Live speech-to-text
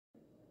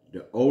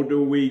The older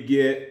we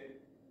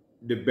get,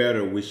 the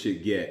better we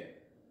should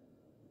get.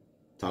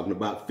 Talking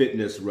about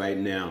fitness right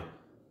now,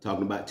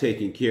 talking about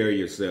taking care of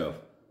yourself,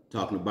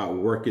 talking about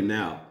working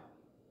out,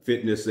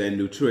 fitness and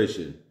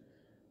nutrition.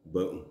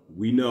 But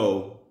we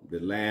know the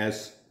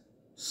last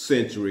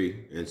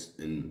century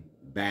and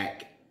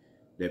back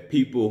that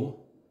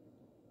people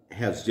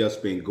has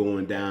just been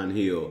going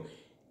downhill.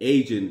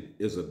 Aging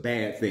is a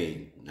bad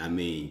thing. I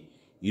mean,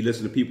 you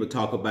listen to people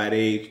talk about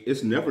age,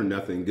 it's never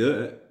nothing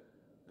good.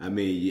 I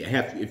mean,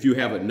 if you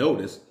haven't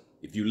noticed,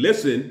 if you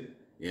listen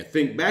and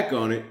think back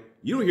on it,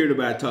 you don't hear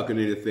anybody talking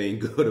anything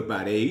good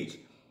about age.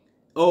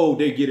 Oh,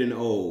 they're getting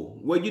old.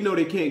 Well, you know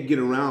they can't get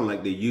around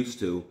like they used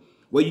to.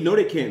 Well, you know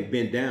they can't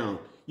bend down.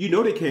 You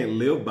know they can't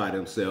live by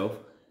themselves.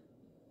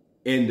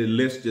 And the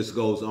list just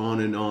goes on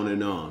and on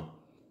and on.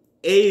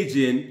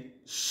 Aging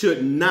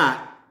should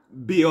not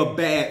be a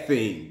bad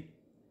thing.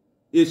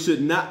 It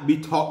should not be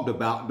talked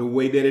about the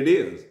way that it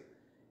is.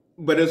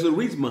 But there's a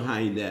reason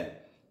behind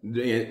that. And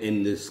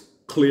it's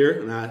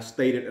clear, and I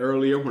stated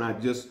earlier when I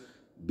just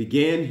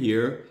began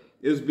here,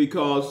 is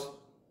because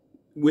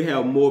we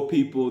have more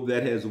people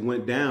that has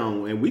went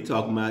down, and we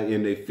talking about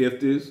in their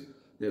 50s,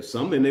 there's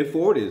some in their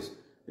 40s,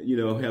 you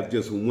know, have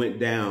just went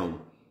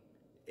down.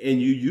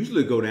 And you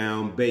usually go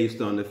down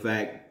based on the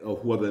fact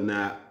of whether or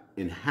not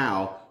and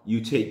how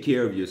you take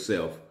care of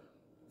yourself.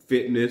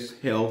 Fitness,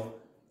 health,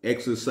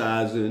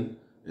 exercising,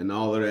 and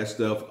all of that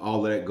stuff,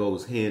 all of that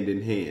goes hand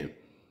in hand.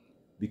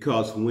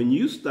 Because when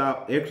you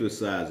stop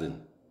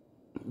exercising,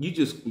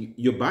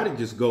 your body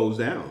just goes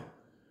down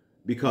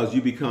because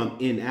you become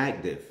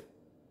inactive.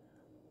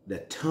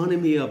 The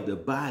autonomy of the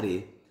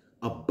body,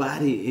 a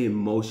body in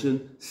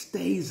motion,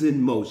 stays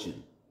in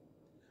motion.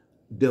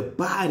 The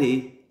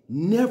body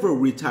never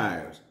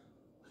retires.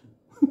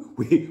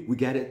 We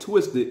got it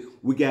twisted.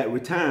 We got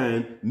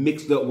retiring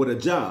mixed up with a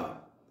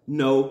job.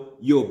 No,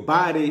 your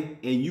body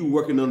and you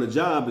working on a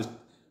job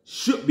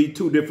should be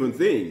two different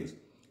things.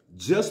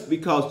 Just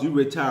because you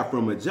retire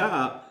from a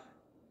job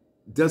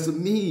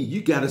doesn't mean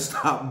you got to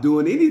stop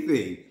doing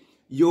anything.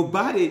 Your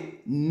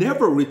body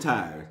never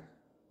retires.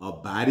 A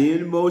body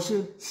in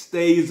motion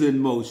stays in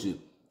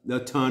motion. The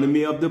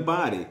autonomy of the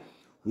body.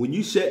 When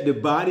you shut the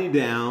body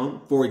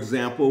down, for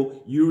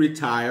example, you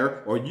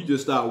retire or you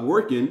just start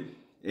working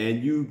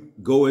and you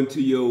go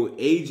into your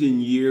aging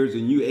years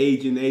and you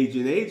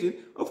aging,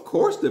 of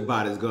course the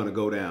body's going to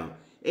go down.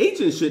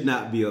 Aging should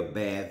not be a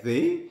bad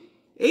thing.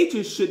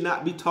 Aging should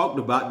not be talked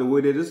about the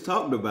way that it's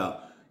talked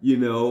about, you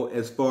know,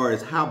 as far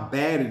as how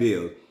bad it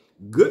is.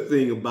 Good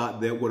thing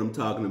about that, what I'm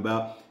talking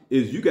about,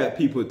 is you got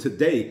people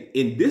today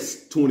in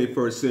this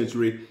 21st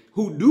century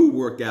who do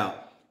work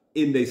out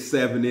in their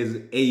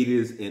 70s,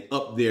 80s, and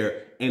up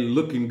there and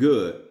looking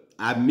good.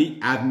 I've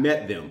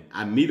met them.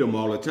 I meet them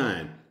all the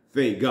time.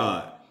 Thank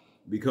God.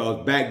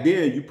 Because back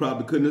then, you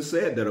probably couldn't have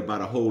said that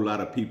about a whole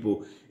lot of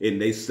people in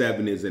their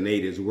 70s and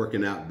 80s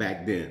working out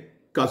back then.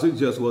 Because it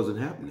just wasn't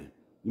happening.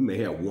 You may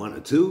have one or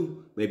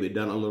two, maybe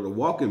done a little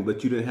walking,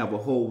 but you didn't have a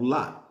whole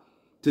lot.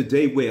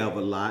 Today we have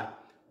a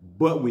lot,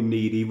 but we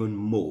need even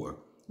more.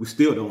 We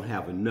still don't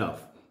have enough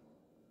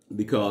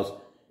because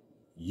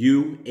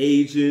you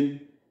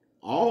aging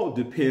all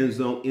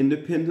depends on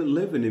independent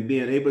living and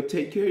being able to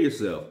take care of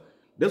yourself.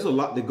 There's a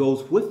lot that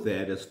goes with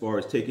that as far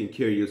as taking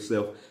care of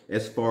yourself,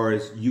 as far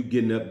as you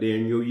getting up there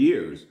in your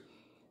years.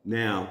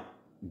 Now,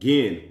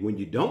 again, when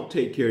you don't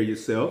take care of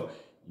yourself,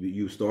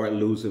 you start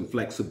losing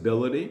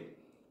flexibility.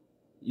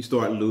 You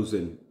start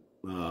losing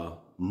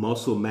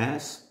muscle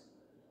mass.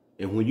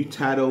 And when you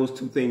tie those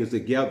two things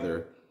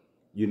together,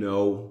 you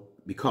know,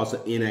 because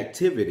of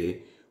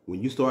inactivity,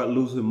 when you start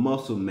losing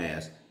muscle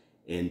mass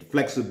and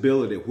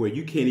flexibility where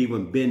you can't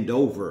even bend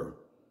over,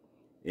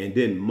 and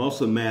then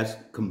muscle mass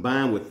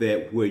combined with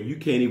that where you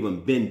can't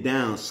even bend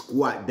down,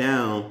 squat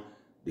down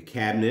the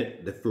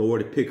cabinet, the floor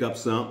to pick up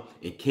something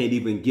and can't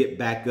even get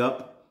back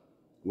up,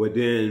 well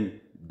then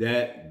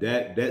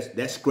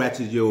that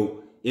scratches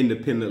your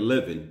independent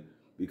living.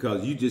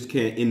 Because you just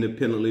can't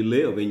independently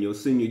live in your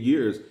senior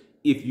years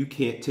if you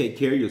can't take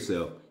care of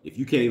yourself. If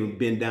you can't even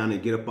bend down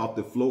and get up off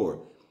the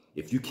floor.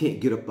 If you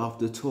can't get up off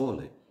the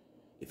toilet.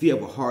 If you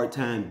have a hard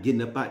time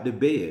getting up out the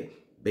bed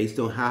based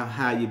on how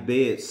high your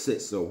bed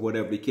sits or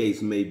whatever the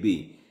case may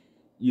be.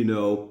 You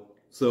know,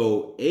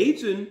 so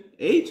aging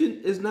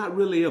is not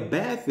really a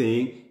bad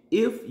thing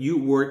if you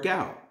work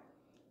out.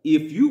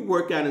 If you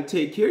work out and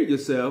take care of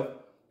yourself,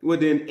 well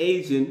then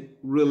aging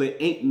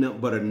really ain't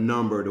nothing but a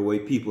number the way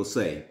people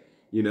say.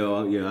 You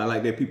know, I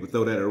like that people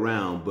throw that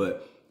around,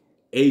 but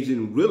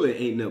aging really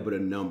ain't nothing but a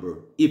number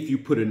if you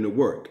put in the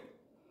work.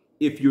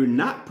 If you're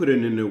not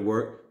putting in the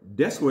work,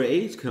 that's where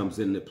age comes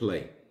into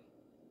play.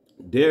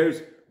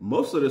 There's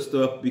most of the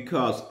stuff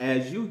because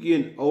as you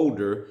getting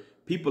older,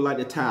 people like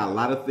to tie a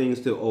lot of things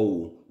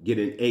to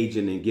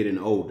aging and getting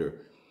older.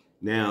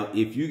 Now,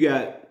 if you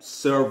got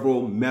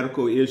several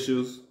medical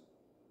issues,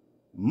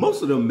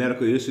 most of the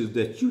medical issues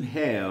that you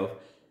have,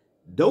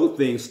 those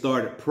things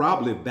started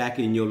probably back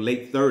in your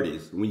late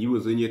 30s, when you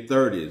was in your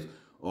 30s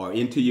or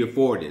into your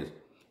 40s.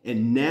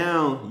 And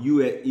now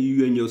you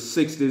in your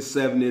 60s,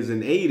 70s,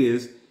 and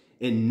 80s,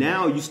 and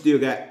now you still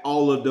got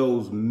all of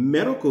those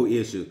medical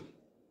issues.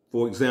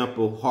 For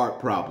example, heart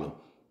problem,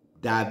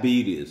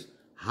 diabetes,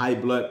 high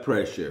blood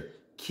pressure,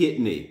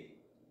 kidney.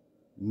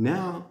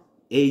 Now,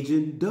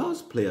 aging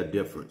does play a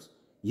difference.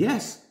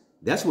 Yes,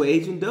 that's where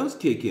aging does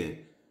kick in.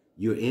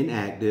 You're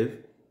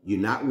inactive. You're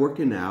not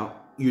working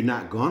out. You're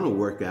not going to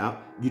work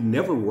out. You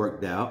never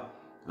worked out.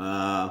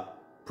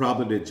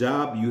 Probably the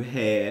job you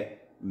had,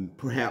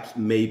 perhaps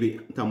maybe,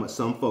 I'm talking about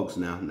some folks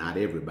now, not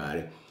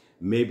everybody,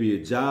 maybe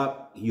a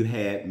job you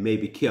had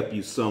maybe kept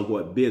you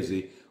somewhat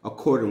busy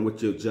according to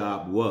what your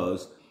job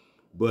was.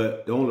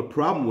 But the only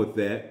problem with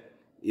that,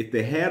 if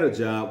they had a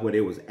job where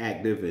they was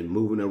active and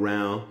moving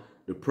around,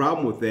 the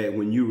problem with that,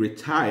 when you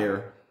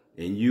retire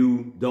and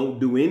you don't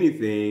do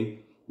anything,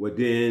 well,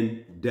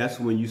 then that's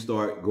when you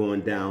start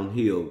going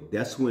downhill.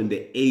 That's when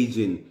the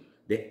aging,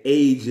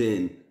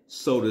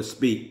 so to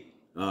speak,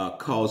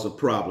 cause a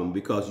problem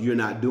because you're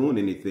not doing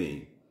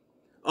anything.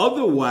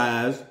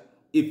 Otherwise,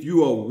 if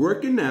you are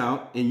working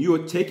out and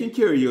you're taking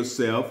care of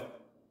yourself,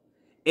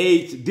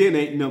 age then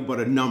ain't nothing but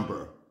a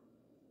number.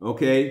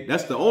 Okay?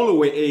 That's the only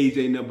way age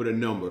ain't nothing but a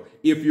number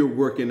if you're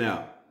working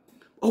out.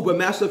 Oh, but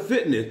Master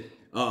Fitness,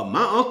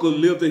 my uncle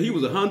lived till he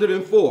was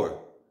 104.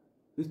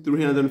 There's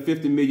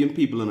 350 million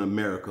people in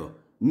America.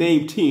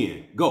 Name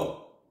 10.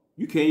 Go.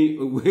 You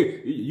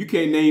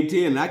can't name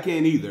 10, and I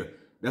can't either.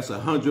 That's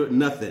 100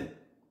 nothing.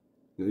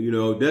 You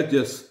know, that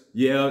just,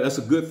 yeah, that's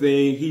a good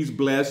thing. He's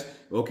blessed.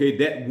 Okay,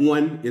 that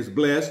one is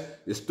blessed.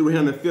 It's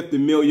 350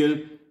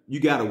 million. You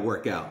got to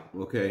work out.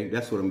 Okay,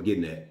 that's what I'm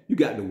getting at. You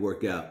got to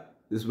work out.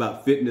 It's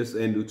about fitness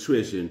and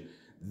nutrition.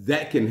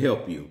 That can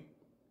help you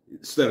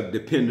instead of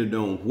depending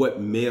on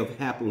what may have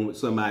happened with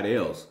somebody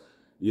else.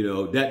 You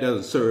know, that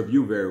doesn't serve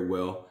you very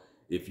well.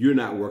 If you're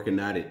not working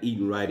out and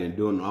eating right and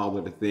doing all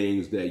of the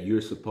things that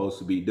you're supposed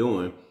to be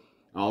doing,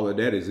 all of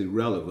that is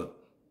irrelevant,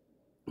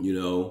 you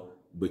know,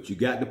 but you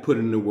got to put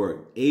in the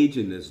work.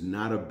 Aging is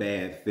not a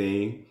bad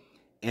thing.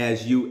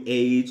 As you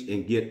age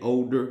and get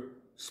older, you're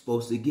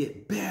supposed to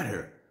get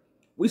better.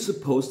 We're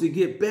supposed to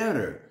get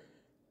better.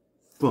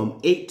 From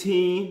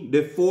 18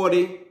 to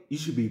 40, you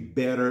should be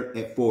better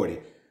at 40.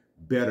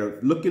 Better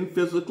looking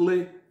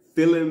physically,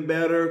 feeling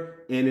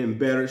better, and in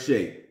better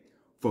shape.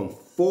 From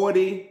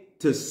 40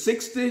 to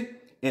 60,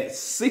 at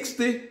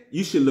 60,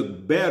 you should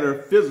look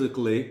better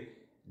physically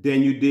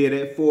than you did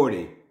at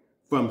 40.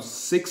 From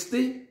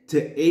 60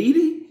 to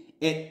 80,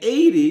 at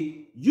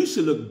 80, you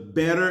should look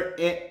better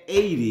at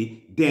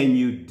 80 than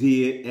you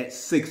did at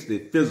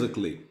 60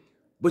 physically.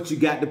 But you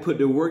got to put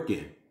the work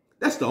in.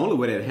 That's the only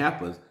way that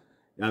happens.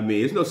 I mean,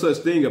 there's no such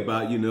thing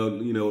about, you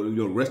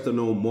know, resting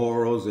on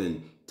morals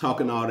and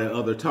talking all that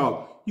other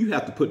talk. You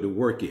have to put the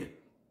work in.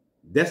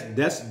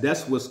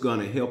 That's what's going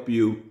to help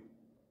you.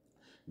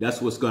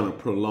 That's what's going to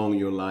prolong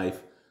your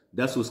life.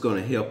 That's what's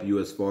going to help you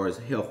as far as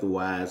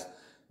health-wise.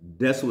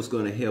 That's what's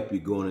going to help you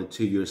going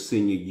into your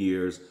senior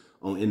years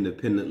on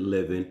independent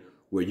living,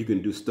 where you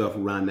can do stuff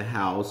around the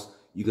house.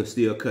 You can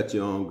still cut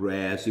your own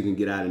grass. You can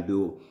get out and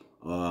do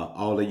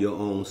all of your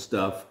own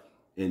stuff.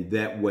 And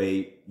that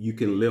way you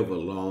can live a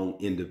long,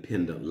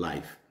 independent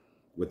life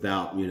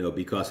without, you know,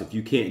 because if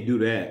you can't do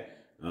that,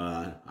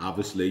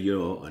 obviously, you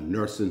know, a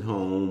nursing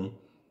home,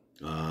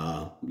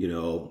 I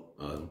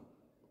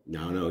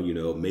don't know, you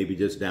know, maybe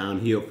just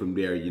downhill from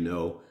there, you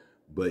know,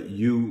 but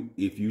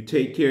if you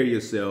take care of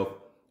yourself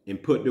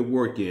and put the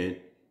work in,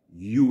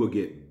 you will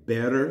get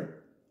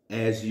better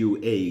as you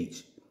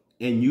age,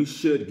 and you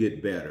should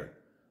get better.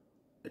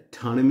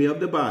 Autonomy of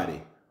the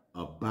body.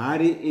 A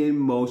body in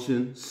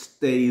motion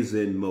stays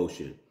in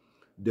motion.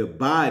 The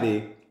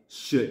body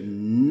should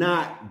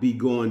not be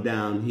going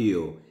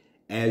downhill.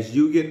 As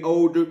you get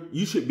older,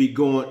 you should be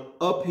going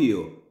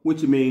uphill,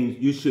 which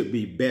means you should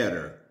be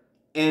better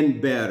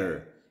and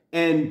better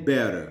and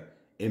better.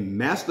 In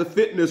Master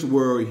Fitness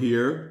world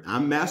here,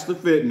 I'm Master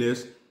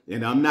Fitness,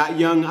 and I'm not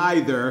young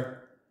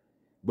either,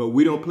 but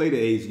we don't play the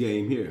age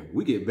game here.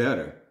 We get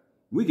better.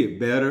 We get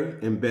better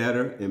and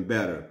better and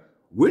better.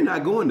 We're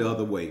not going the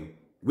other way.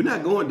 We're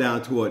not going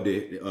down toward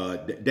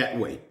that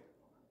way.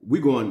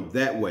 We're going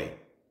that way.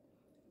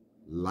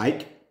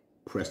 Like,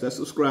 press that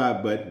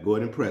subscribe button. Go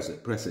ahead and press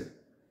it.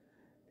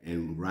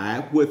 And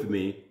ride with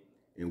me.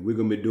 And we're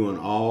going to be doing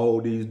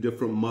all these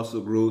different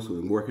muscle groups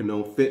and working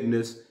on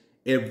fitness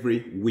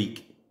every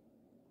week.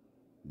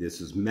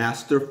 This is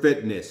Master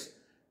Fitness.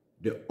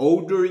 The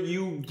older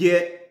you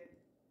get,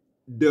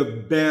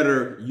 the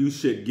better you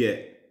should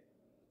get.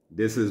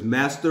 This is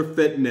Master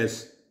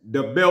Fitness,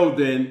 the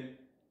building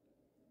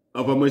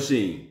of a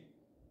machine.